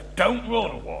walk. Don't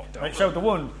run. Don't it showed the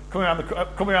one coming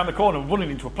around the corner, running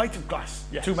into a plate of glass.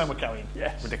 Yes. 2 men were carrying.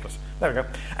 Yes. Ridiculous. There we go.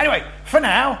 Anyway, for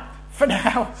now,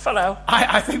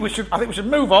 I think we should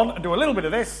move on and do a little bit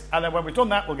of this, and then when we've done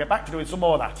that, we'll get back to doing some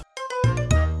more of that.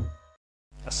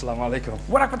 Assalamu alaikum.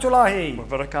 Wa rahmatullahi wa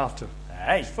barakatuh.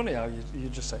 Hey. It's funny how you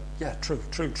just say, yeah, true.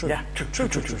 Yeah, true.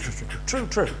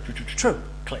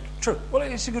 Click. True. Well,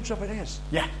 it's a good job it is.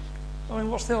 Yeah. I mean,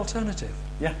 what's the alternative?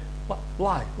 Yeah.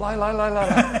 Lie.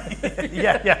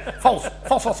 Yeah. False.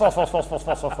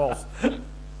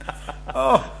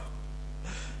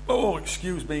 Oh,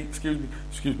 excuse me.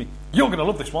 You're going to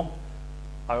love this one.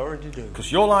 I already do.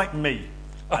 Because you're like me.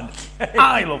 And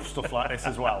I love stuff like this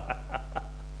as well.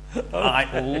 Okay.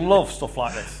 I love stuff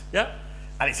like this. Yeah.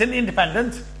 And it's in the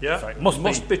Independent. Yeah. So it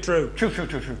must be true. True.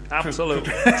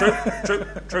 Absolutely.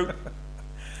 True.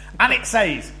 And it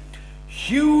says,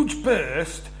 huge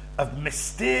burst of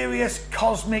mysterious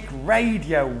cosmic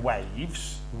radio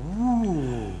waves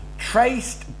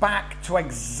traced back to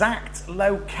exact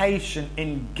location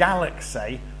in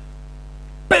galaxy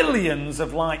billions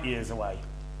of light years away.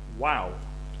 Wow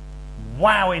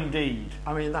indeed.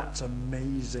 I mean, that's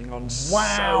amazing on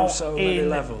so many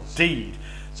levels. Indeed.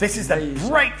 This is the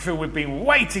breakthrough we've been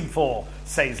waiting for,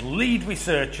 says lead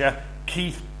researcher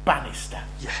Keith Bannister.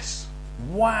 Yes.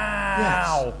 Wow.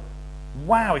 Yes.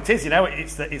 Wow, it is,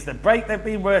 it's the break they've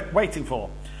been waiting for.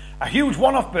 A huge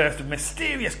one-off burst of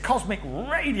mysterious cosmic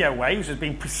radio waves has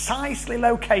been precisely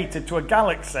located to a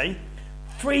galaxy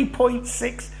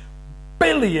 3.6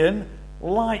 billion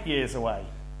light years away.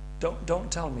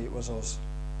 Don't tell me it was us.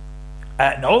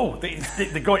 No,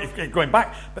 they're going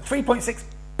back, but 3.6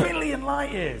 billion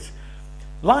light years.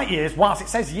 Light years, whilst it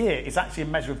says year, is actually a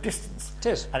measure of distance. It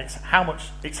is. And it's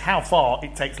how far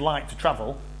it takes light to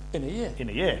travel in a year.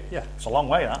 Yeah. It's a long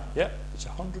way, that. Yeah. It's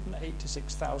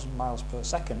 186,000 miles per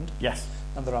second. Yes.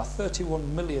 And there are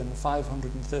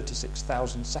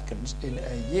 31,536,000 seconds in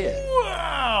a year.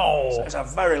 Wow. So it's a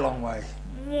very long way.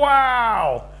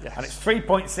 Wow. Yes. And it's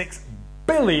 3.6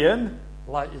 billion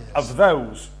light years of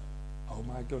those. Oh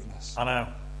my goodness. I know.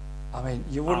 I mean,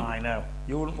 you wouldn't. I know.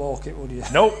 You wouldn't walk it, would you?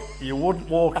 Nope, you wouldn't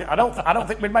walk it. I don't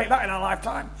think we'd make that in our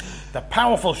lifetime. The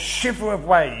powerful shiver of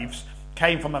waves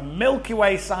came from a Milky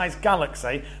Way-sized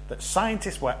galaxy that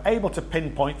scientists were able to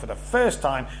pinpoint for the first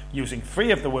time using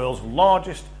 3 of the world's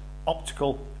largest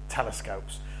optical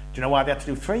telescopes. Do you know why they had to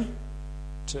do 3?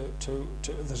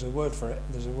 There's a word for it.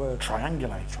 There's a word.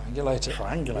 Triangulate. Triangulate it.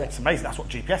 Triangulate. Yeah. It's amazing. That's what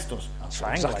GPS does.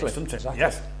 Triangulates, doesn't it? Exactly.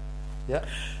 Yes. Yeah.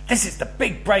 This is the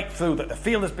big breakthrough that the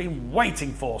field has been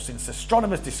waiting for since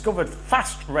astronomers discovered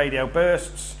fast radio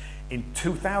bursts in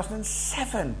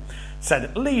 2007,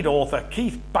 said lead author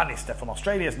Keith Bannister from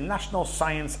Australia's National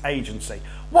Science Agency.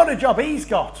 What a job he's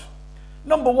got!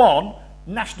 Number 1,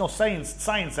 National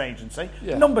Science Agency.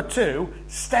 Yeah. Number 2,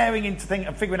 staring into things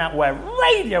and figuring out where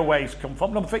radio waves come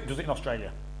from. Number 3, does it in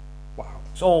Australia. Wow.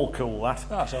 It's all cool, that.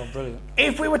 That's all brilliant.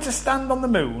 If we were to stand on the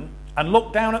moon and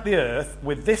look down at the Earth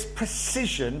with this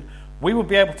precision, we would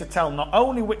be able to tell not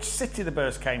only which city the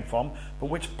burst came from, but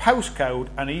which postcode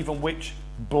and even which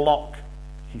block,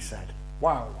 he said.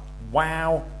 Wow.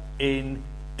 Wow,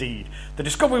 indeed. The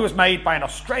discovery was made by an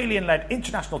Australian-led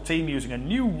international team using a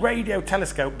new radio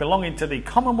telescope belonging to the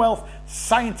Commonwealth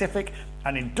Scientific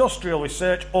and Industrial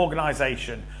Research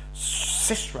Organisation,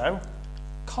 CSIRO.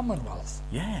 Commonwealth?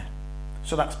 Yeah.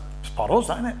 So that's spot us,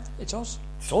 isn't it? It's us.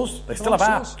 It's us. They still have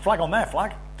our flag on their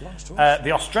flag. Belongs to us.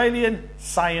 The Australian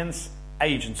Science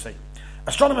Agency.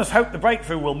 Astronomers hope the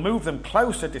breakthrough will move them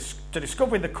closer to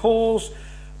discovering the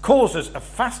causes of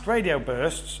fast radio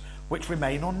bursts which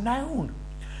remain unknown,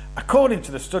 according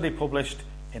to the study published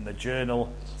in the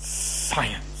journal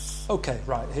Science. Okay,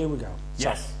 right, here we go.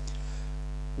 Yes. So,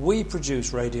 we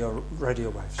produce radio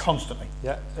waves. Constantly.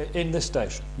 Yeah, in this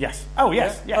station. Yes. Oh,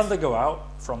 yes, yeah? yes. And they go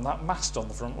out from that mast on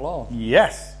the front lawn.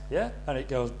 Yes. Yeah, and it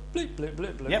goes blip, blip,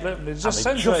 blip, blip, yep. blip, and it just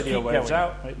sends radio waves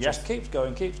out, and it just keeps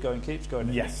going.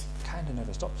 Yes. It kind of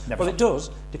never stops. Never it does.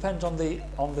 Depends on the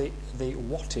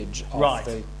wattage of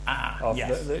the.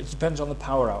 Yes. It depends on the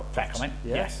power output. Fair comment.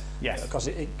 Yeah? Yes. Because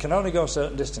it can only go a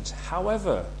certain distance.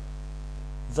 However,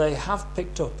 they have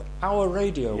picked up our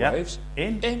radio waves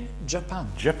in Japan.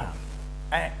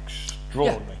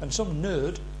 Extraordinary. Yeah. And some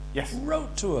nerd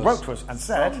wrote to us and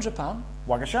said, from Japan,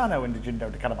 Wagashano in the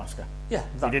Jindo de Kanamaska. Yeah,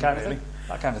 that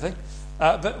kind of thing.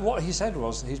 But what he said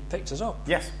was he's picked us up.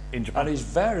 Yes, in Japan. And he's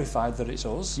verified that it's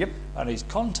us. Yep. And he's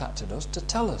contacted us to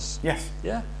tell us. Yes.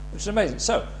 Yeah, which is amazing.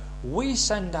 So, we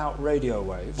send out radio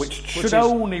waves. Which should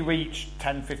only reach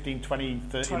 10, 15, 20,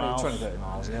 30 miles. 20, 30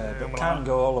 miles, yeah. But can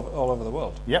go all over the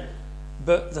world. Yep.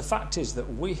 But the fact is that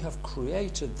we have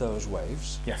created those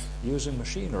waves using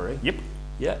machinery. Yep.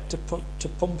 Yeah, to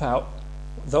pump out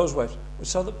those waves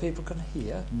so that people can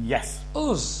hear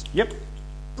us. Yep.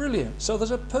 Brilliant. So there's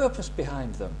a purpose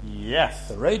behind them. Yes.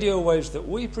 The radio waves that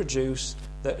we produce,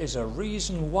 there is a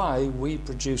reason why we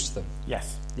produce them.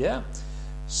 Yes. Yeah?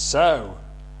 So,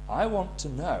 I want to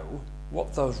know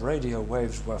what those radio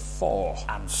waves were for.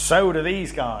 And so do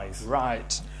these guys.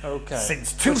 Right. Okay.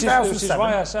 Since 2007. Which is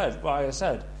why I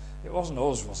said it wasn't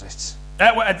us, was it?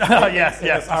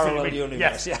 Yes. Parallel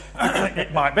universe. Yes.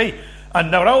 It might be. And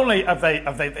not only have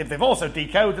they've also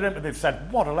decoded it, but they've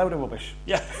said, what a load of rubbish.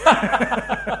 Yeah.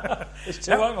 It's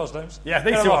two white Muslims. Yeah,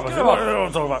 these two white Muslims. What are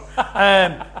we talking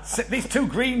about? These two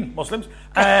green Muslims.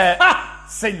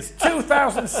 Since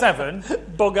 2007,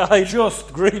 bug-eyed,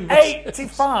 just green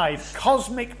 85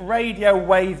 cosmic radio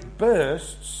wave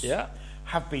bursts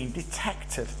have been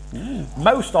detected.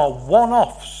 Most are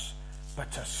one-offs,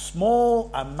 but a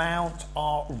small amount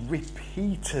are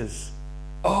repeaters.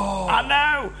 Oh, I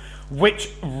know,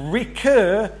 which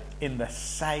recur in the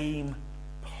same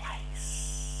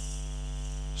place.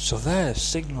 So they're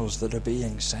signals that are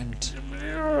being sent.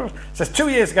 It says 2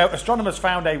 years ago, astronomers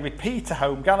found a repeater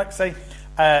home galaxy,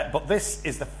 but this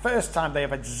is the first time they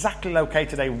have exactly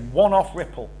located a one-off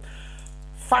ripple.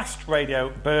 Fast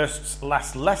radio bursts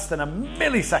last less than a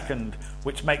millisecond,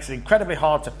 which makes it incredibly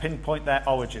hard to pinpoint their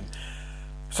origin.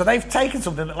 So they've taken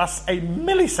something that lasts a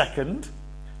millisecond,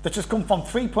 that has come from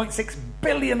 3.6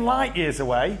 billion light years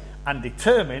away, and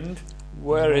determined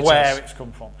where it's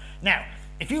come from. Now,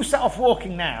 if you set off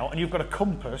walking now and you've got a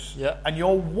compass and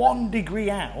you're 1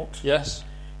 degree out,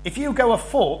 if you go a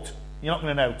foot, you're not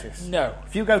going to notice. No.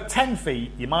 If you go 10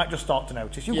 feet, you might just start to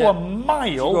notice. You go a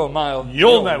mile, if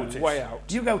you'll notice. Way out.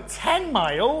 You go 10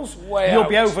 miles, you'll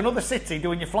be over another city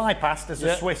doing your fly past as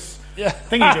a Swiss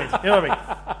thing you did. You know what I mean?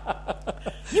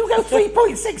 You go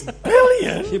 3.6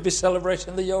 billion. You'd be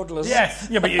celebrating the yodelers. Yes,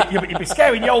 you'd be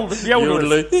scaring the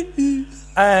yodelers.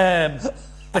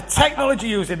 The technology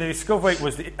used in the discovery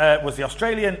was the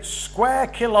Australian Square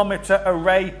Kilometre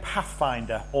Array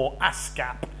Pathfinder, or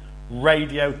ASCAP,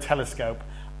 radio telescope.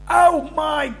 Oh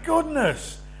my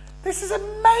goodness! This is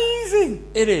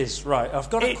amazing. It is, right. I've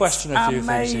got to question a few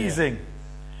things here. Amazing.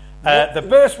 The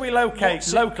burst we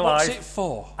localised, what's it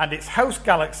for? And its host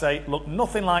galaxy looked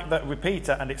nothing like the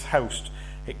repeater and its host.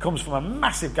 It comes from a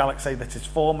massive galaxy that is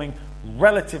forming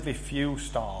relatively few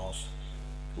stars.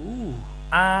 Ooh.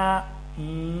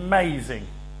 Amazing.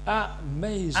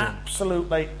 Amazing.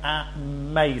 Absolutely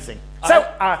amazing. So,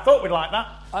 I thought we'd like that.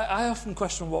 I often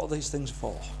question what these things are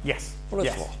for. Yes. What are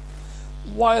they for?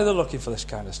 Why are they looking for this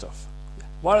kind of stuff?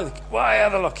 Why are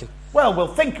they looking? Well, we'll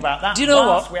think about that. Do you know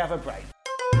what? We have a break.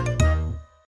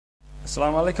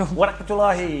 Assalamu alaikum. Wa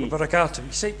rahmatullahi. Barakatuh.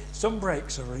 You see, some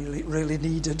breaks are really, really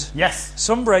needed. Yes.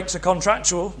 Some breaks are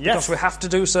contractual because we have to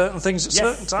do certain things at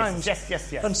certain times.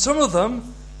 Yes. And some of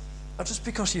them are just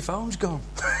because your phone's gone.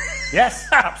 Yes,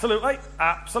 absolutely.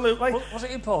 Was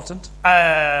it important?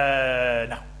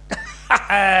 No.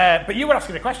 But you were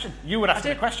asking a question.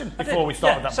 Before we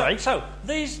started that break. So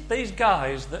these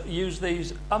guys that use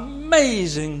these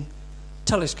amazing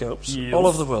telescopes all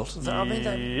over the world. I mean,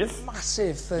 they're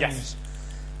massive things. Yes.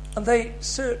 And they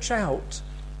search out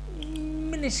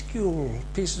minuscule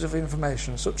pieces of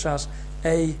information, such as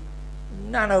a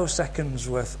nanoseconds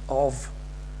worth of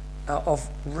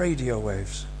radio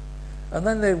waves. And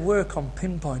then they work on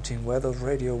pinpointing where those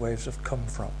radio waves have come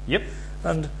from. Yep.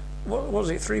 And what was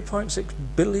it, 3.6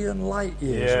 billion light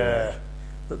years away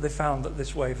that they found that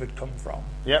this wave had come from.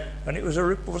 Yep. And it was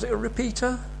was it a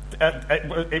repeater?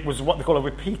 It was what they call a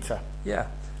repeater. Yeah.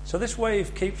 So this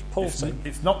wave keeps pulsing.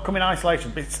 It's not come in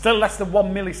isolation, but it's still less than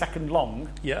 1 millisecond long.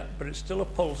 Yeah, but it's still a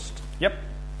pulsed Yep.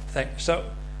 thing. So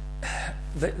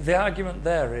the argument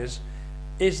there is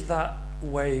that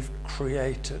wave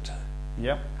created?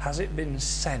 Yep. Has it been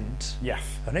sent? Yes.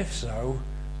 And if so,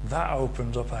 that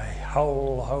opens up a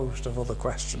whole host of other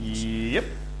questions. Yep.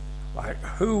 Like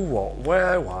who, what,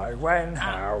 where, why, when,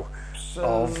 how.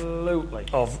 Absolutely.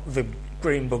 Of the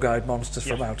green bug-eyed monsters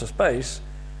from outer space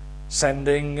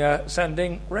sending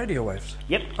radio waves.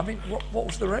 Yep. I mean, what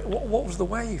was the what was the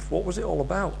wave? What was it all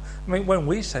about? I mean, when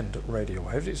we send radio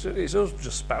waves, it's us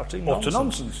just spouting nonsense. Utter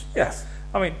nonsense. Yes.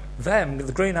 I mean,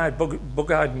 the green-eyed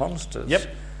bug-eyed monsters. Yep.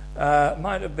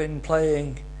 Might have been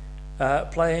playing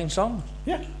songs.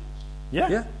 Yeah.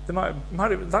 They might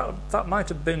have, that might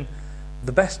have been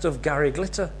the best of Gary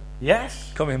Glitter.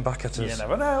 Yes. Coming back at us. You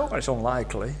never know. Well, it's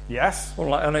unlikely. Yes.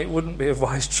 And it wouldn't be a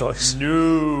wise choice.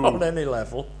 No. On any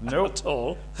level. No. At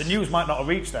all. The news might not have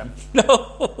reached them.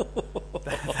 No.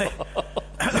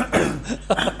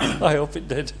 I hope it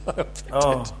did.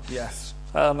 Yes.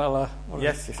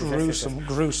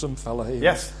 Gruesome fella he is.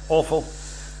 Yes. Awful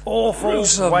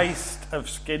gruesome waste of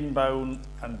skin, bone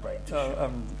and brain tissue.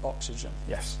 Oxygen.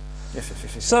 Yes.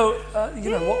 So,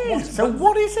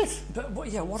 what is it? What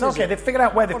is okay, it? they've figured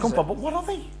out where they come from, but what are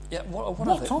they? Yeah, what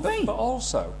are they? But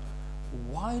also,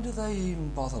 why do they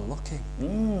even bother looking?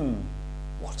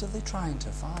 What are they trying to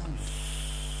find?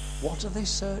 What are they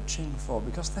searching for?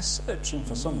 Because they're searching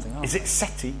for something, aren't they? Is it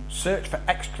SETI, Search for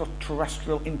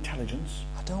Extraterrestrial Intelligence?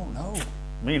 I don't know.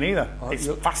 Me neither. It's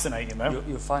fascinating, though.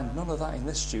 You'll find none of that in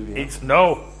this studio.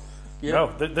 No.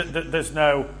 There's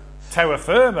no terra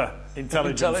firma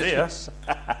intelligence here.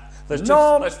 There's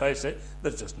just, let's face it,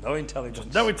 there's just no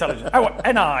intelligence. Oh,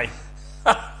 NI.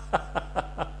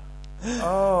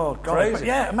 Oh, God. Crazy.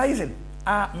 Yeah, amazing.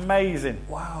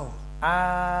 Wow.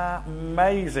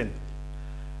 Amazing.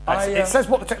 It says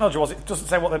what the technology was. It doesn't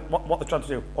say what they're trying to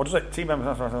do. Or does it? Team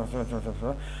members.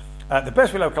 The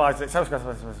burst we localised.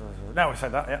 No, we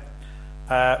said that, yeah.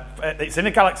 It's in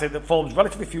a galaxy that forms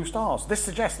relatively few stars. This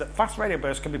suggests that fast radio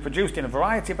bursts can be produced in a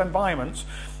variety of environments,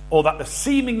 or that the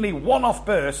seemingly one-off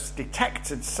bursts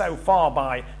detected so far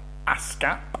by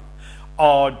ASCAP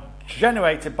are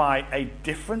generated by a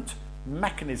different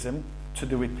mechanism to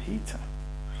the repeater.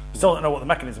 Still don't know what the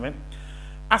mechanism is.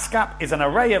 ASCAP is an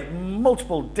array of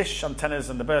multiple dish antennas,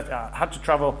 and the burst had to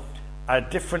travel a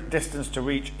different distance to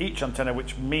reach each antenna,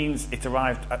 which means it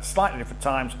arrived at slightly different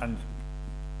times, and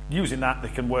using that they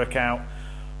can work out.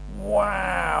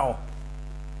 Wow.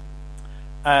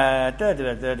 Yeah,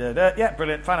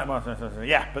 brilliant. Find out more.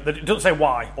 Yeah, but it doesn't say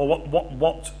why or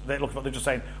what they're looking for. They're just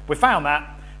saying we found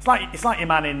that. It's like your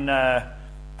man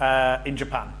in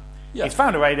Japan. Yeah. He's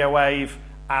found a radio wave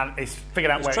and he's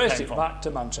figured out where it came from. He's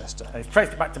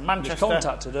traced it back to Manchester. He's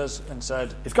contacted us and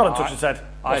said. He's got in touch and said,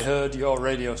 "I heard your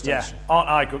radio station. Yeah, aren't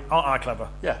I good? Aren't I clever?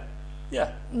 Yeah.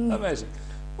 Amazing."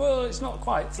 Well, it's not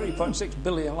quite 3.6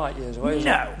 billion light years away, is it?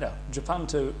 No. Japan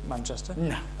to Manchester?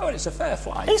 No. Oh, and it's a fair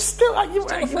flight. It's still a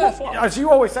fair flight. As you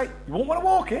always say, you won't want to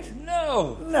walk it.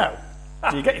 No.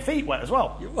 So you get your feet wet as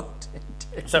well. You won't,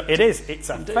 indeed. So it is. It's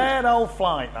a fair old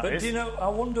flight, but do you know, I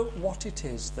wonder what it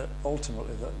is that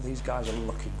ultimately that these guys are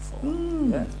looking for.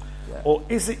 Yeah. Or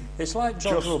is it... It's like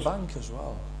Jodrell Bank as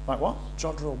well. Like what?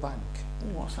 Jodrell Bank.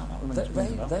 Ooh, what's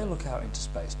that? They look out into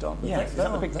space, don't they? Yeah, they're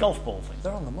the big golf ball thing.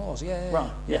 They're on the moors,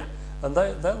 yeah. And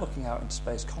they're looking out into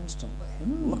space constantly,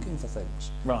 looking for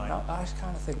things. Right. Now, I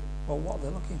kind of think, well, what are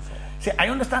they looking for? See, I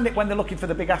understand it when they're looking for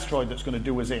the big asteroid that's going to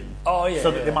do us in. Oh, yeah.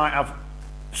 So that they might have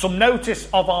some notice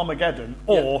of Armageddon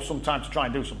or some time to try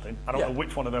and do something. I don't know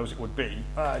which one of those it would be.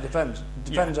 It depends.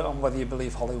 Depends on whether you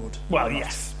believe Hollywood. Well,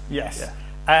 yes. Yeah.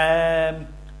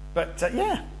 But,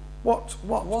 What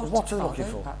are they looking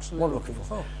for? Actually What are they looking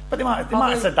for? But they might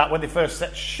have said that when they first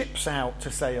set ships out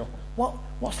to sail.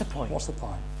 What's the point? What's the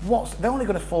point? They're only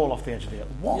going to fall off the edge of the earth.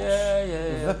 What's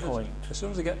the point? As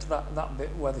soon as they get to that bit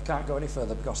where they can't go any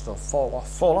further because they'll fall off.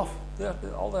 Fall off?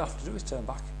 All they have to do is turn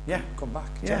back. Yeah. Come back.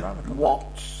 Yeah. Turn around and come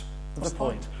What's back. the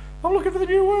point? I'm looking for the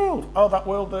new world. Oh, that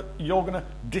world that you're going to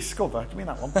discover. Do you mean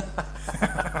that one?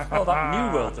 Oh, that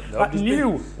new world. That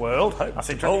new world. That's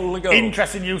interesting.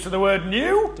 Interesting use of the word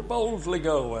new. To boldly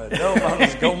go where no man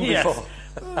has gone before.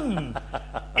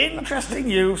 Interesting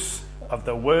use of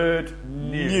the word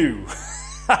new.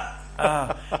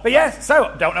 But yes,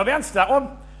 so don't know the answer to that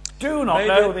one. Do not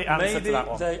know the answer to that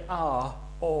one. Maybe they are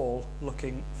all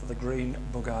looking for the green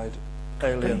bug-eyed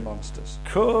alien monsters.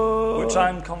 Which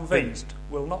I'm convinced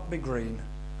will not be green,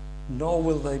 nor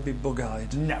will they be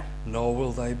bug-eyed. No. Nor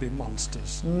will they be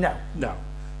monsters. No. No.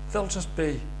 They'll just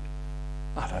be,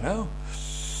 I don't know,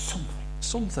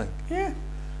 something. Yeah.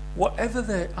 Whatever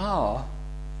they are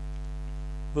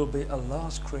will be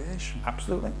Allah's creation.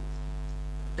 Absolutely.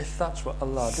 If that's what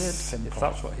Allah did, if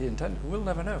that's what He intended, we'll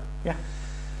never know. Yeah.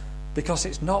 Because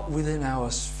it's not within our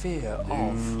sphere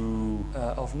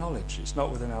of knowledge. It's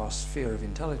not within our sphere of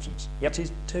intelligence. Yep. It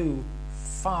is too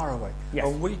far away. Yes.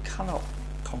 And we cannot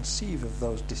conceive of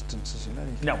those distances in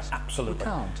any case. No, absolutely. We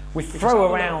can't. We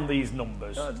throw around these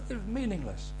numbers. They're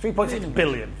meaningless. 3.6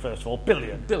 billion, first of all.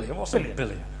 Billion. Billion? What's billion. a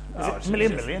billion? Is it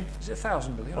million? Is it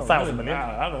 1,000 billion? 1,000 million?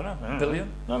 I don't know.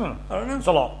 Billion? No. I don't know. It's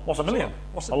a lot. What's a million?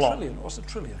 What's a trillion? What's a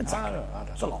trillion? Exactly. I don't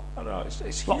know. It's a lot. I don't know. It's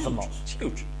huge. Lots and lots. It's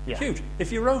huge. Yeah. Huge.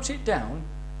 If you wrote it down,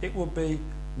 it would be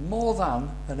more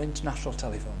than an international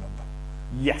telephone number.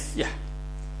 Yes. Yeah.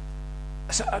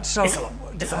 So it's a lot.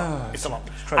 It's a lot.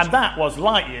 Crazy. And that was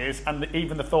light years, and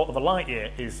even the thought of a light year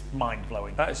is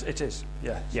mind-blowing. It is.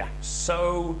 Yeah. Yeah.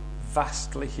 So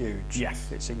vastly huge.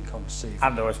 Yes. It's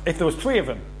inconceivable. And if there was 3 of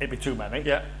them, it'd be too many.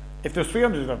 Yeah. If there was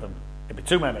 300 of them, it'd be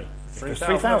too many. If there was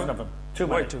 3,000 of them, too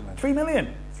many. Way too many. 3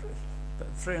 million.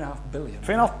 3.5 billion.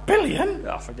 3.5 billion?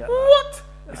 I forget. What?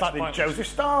 That's It's like the pointless. Joseph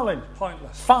Stalin.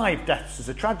 Pointless. 5 deaths is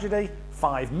a tragedy.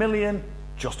 5 million,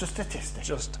 just a statistic.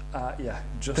 Just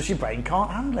Because your brain can't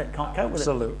handle it, can't cope with it.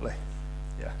 Absolutely.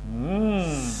 Yeah.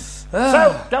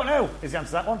 So, don't know is the answer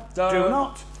to that one. Do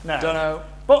not know. Don't know.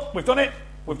 But we've done it.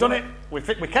 We've done it. We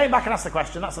came back and asked the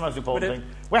question. That's the most important thing.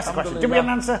 We asked the question. Did we get an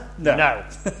answer? No.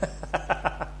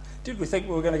 Did we think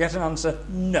we were going to get an answer?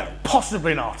 No.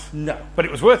 Possibly not. No. But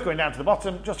it was worth going down to the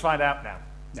bottom just to find out now.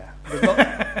 Yeah.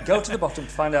 Go to the bottom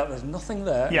to find out there's nothing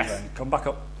there. Yes. And then come back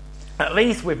up. At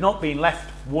least we've not been left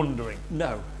wondering.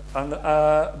 No. And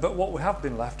but what we have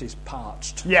been left is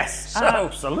parched. Yes. So,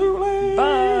 absolutely.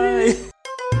 Bye.